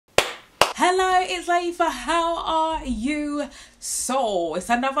Hello, it's Layefa. How are you? So, it's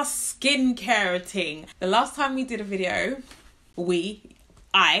another skincare thing. The last time we did a video,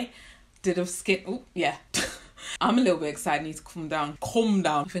 I did a skin... Oh, yeah. I'm a little bit excited. I need to calm down. Calm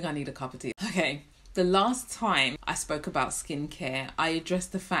down. I think I need a cup of tea. Okay. The last time I spoke about skincare, I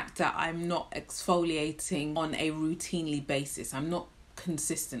addressed the fact that I'm not exfoliating on a routinely basis. I'm not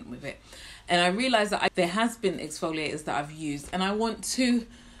consistent with it. And I realized that there has been exfoliators that I've used, and I want to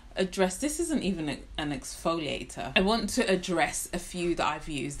address, this isn't even an exfoliator. I want to address a few that I've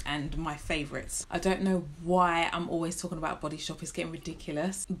used and my favorites. I don't know why I'm always talking about Body Shop. It's getting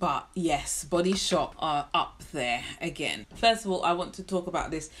ridiculous, but yes, Body Shop are up there again. First of all, I want to talk about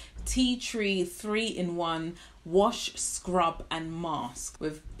this Tea Tree 3-in-1 wash, scrub and mask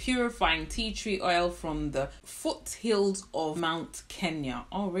with purifying tea tree oil from the foothills of Mount Kenya.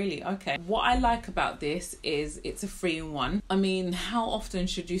 Oh really? Okay. What I like about this is it's a 3-in-1. I mean, how often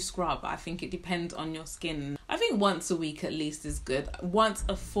should you scrub? I think it depends on your skin. I think once a week at least is good. Once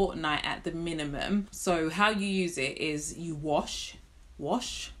a fortnight at the minimum. So how you use it is you wash.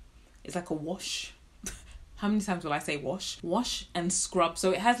 It's like a wash. How many times will I say wash? Wash and scrub. So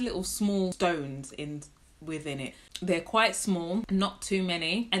it has little small stones within it. They're quite small, not too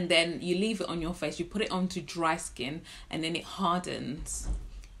many, and then you leave it on your face. You put it onto dry skin and then it hardens.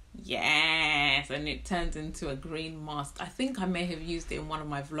 Yes, and it turns into a green mask. I think I may have used it in one of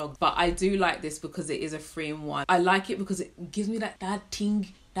my vlogs, but I do like this because it is a 3-in-1. I like it because it gives me that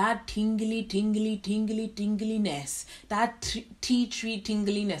tingly tingliness, that tea tree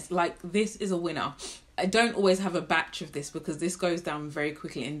tingliness. Like, this is a winner. I don't always have a batch of this because this goes down very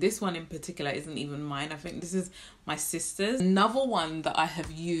quickly, and this one in particular isn't even mine. I think this is my sister's. Another one that I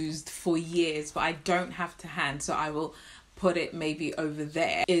have used for years but I don't have to hand, so I will put it maybe over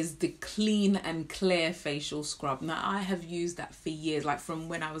there, is the Clean and Clear facial scrub. Now I have used that for years, like from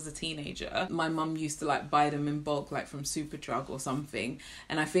when I was a teenager. My mum used to like buy them in bulk, like from Superdrug or something,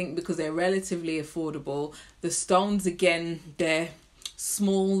 and I think because they're relatively affordable, the stones, again, they're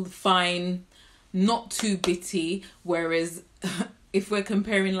small, fine, not too bitty, whereas if we're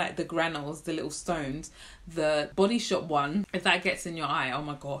comparing like the granules, the little stones, the Body Shop one, if that gets in your eye, oh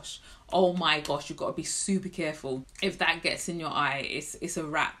my gosh, you've got to be super careful. If that gets in your eye, it's a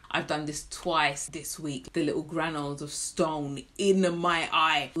wrap. I've done this twice this week. The little granules of stone in my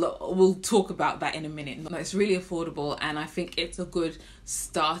eye. Look, we'll talk about that in a minute. No, it's really affordable, and I think it's a good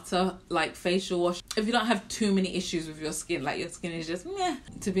starter like facial wash if you don't have too many issues with your skin, like your skin is just meh.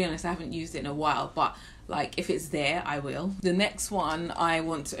 To be honest, I haven't used it in a while, but like if it's there, I will. The next one I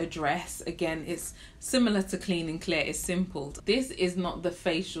want to address, again, it's similar to Clean and Clear. It's simple. This is not the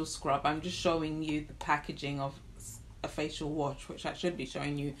facial scrub. I'm just showing you the packaging of a facial wash, which I should be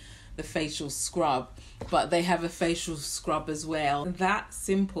showing you the facial scrub, but they have a facial scrub as well. That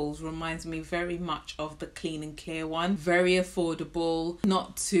Simples reminds me very much of the Clean and Clear one. Very affordable,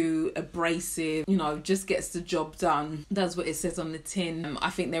 not too abrasive, you know, just gets the job done. Does what it says on the tin. I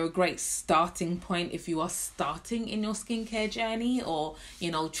think they're a great starting point if you are starting in your skincare journey, or, you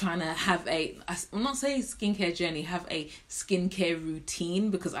know, trying to have I'm not saying skincare journey, have a skincare routine,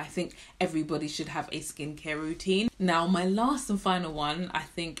 because I think everybody should have a skincare routine. Now, my last and final one, I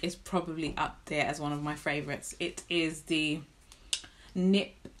think, is probably up there as one of my favorites. It is the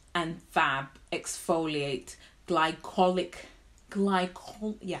Nip and Fab Exfoliate Glycolic,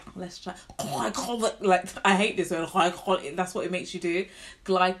 let's try glycolic, like, I hate this word, glycolic, that's what it makes you do.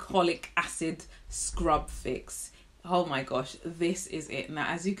 Glycolic acid scrub fix. Oh my gosh, this is it. Now,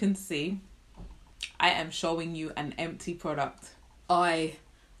 as you can see, I am showing you an empty product. I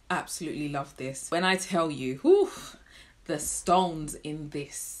absolutely love this. When I tell you, whew, the stones in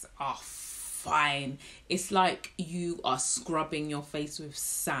this are fine. It's like you are scrubbing your face with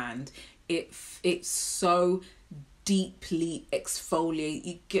sand. It's so deeply exfoliate.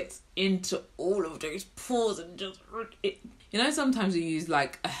 It gets into all of those pores and just, you know, sometimes you use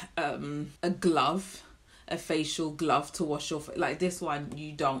like a glove, a facial glove to wash your face. Like this one,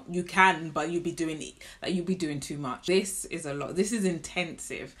 you can, but you'll be doing too much. This is a lot. This is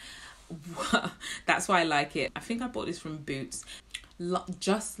intensive. That's why I like it. I think I bought this from Boots,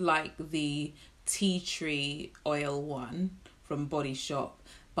 just like the tea tree oil one from Body Shop,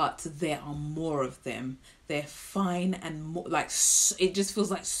 but there are more of them. They're fine and more, like, it just feels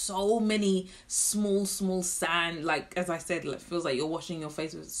like so many small sand, like, as I said, it feels like you're washing your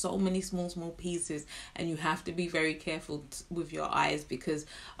face with so many small pieces, and you have to be very careful with your eyes, because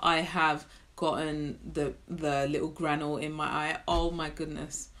I have gotten the little granule in my eye. Oh my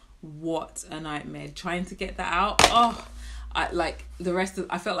goodness, what a nightmare trying to get that out. Oh, I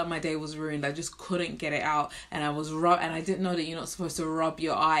felt like my day was ruined. I just couldn't get it out, and and I didn't know that you're not supposed to rub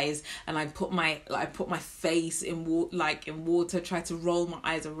your eyes. And I put my face in water, tried to roll my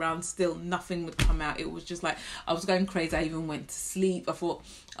eyes around, still nothing would come out. It was just like I was going crazy. I even went to sleep. I thought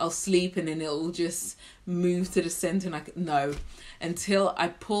I'll sleep and then it'll just move to the center, and no, until I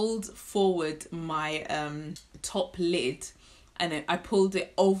pulled forward my top lid, and then I pulled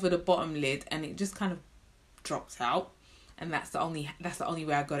it over the bottom lid, and it just kind of dropped out. And that's the only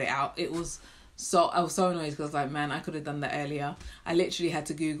way I got it out. I was so annoyed because I was like, man, I could have done that earlier. I literally had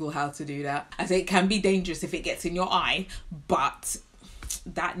to Google how to do that. I say it can be dangerous if it gets in your eye, but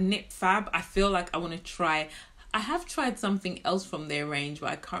that Nip Fab, I feel like I want to try. I have tried something else from their range,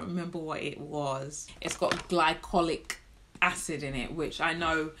 but I can't remember what it was. It's got glycolic acid in it, which I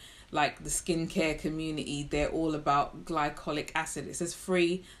know, like the skincare community, they're all about glycolic acid. It says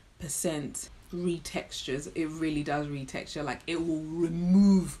 3% retextures. It really does retexture. Like, it will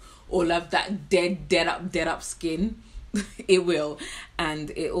remove all of that dead up skin. It will.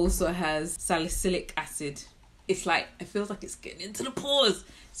 And it also has salicylic acid. It's like, it feels like it's getting into the pores.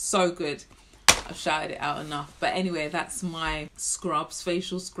 So good. I've shouted it out enough. But anyway, that's my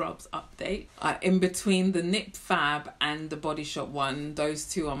facial scrubs update. In between the Nip Fab and the Body Shop one, those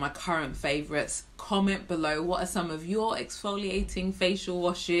two are my current favourites. Comment below, what are some of your exfoliating facial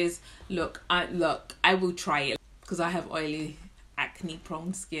washes? Look, I will try it because I have oily, acne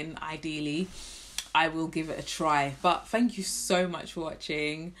prone skin. Ideally, I will give it a try. But thank you so much for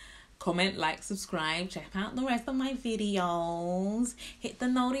watching. Comment, like, subscribe, check out the rest of my videos, hit the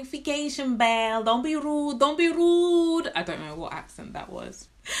notification bell, don't be rude. I don't know what accent that was.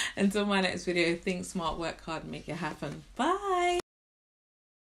 Until my next video, think smart, work hard, make it happen. Bye.